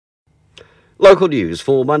Local news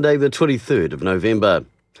for Monday the 23rd of November.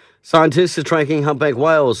 Scientists are tracking humpback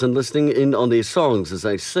whales and listening in on their songs as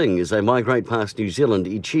they sing as they migrate past New Zealand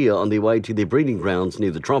each year on their way to their breeding grounds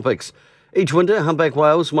near the tropics. Each winter, humpback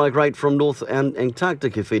whales migrate from North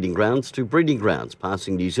Antarctica feeding grounds to breeding grounds,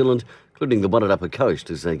 passing New Zealand, including the Wairarapa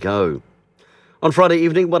coast as they go. On Friday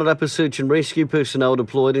evening, Wairarapa search and rescue personnel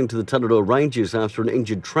deployed into the Tanarua Ranges after an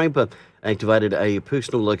injured tramper activated a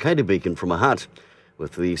personal locator beacon from a hut.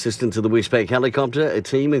 With the assistance of the Westpac helicopter, a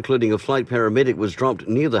team, including a flight paramedic, was dropped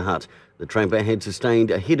near the hut. The tramper had sustained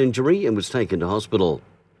a head injury and was taken to hospital.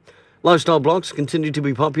 Lifestyle blocks continue to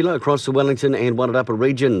be popular across the Wellington and Wairarapa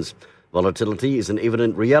regions. Volatility is an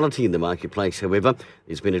evident reality in the marketplace, however.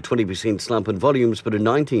 There's been a 20% slump in volumes but a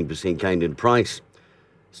 19% gain in price.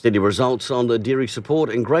 Steady results on the dairy support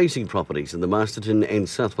and grazing properties in the Masterton and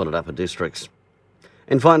South Wairarapa districts.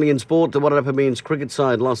 And finally in sport, the Wairarapa men's cricket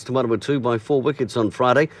side lost to Marama by 4 wickets on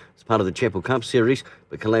Friday as part of the Chapel Cup series,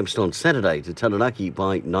 but collapsed on Saturday to Taranaki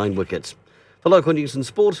by 9 wickets. For local news and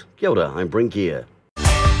sport, kia ora, I'm Brent Gare.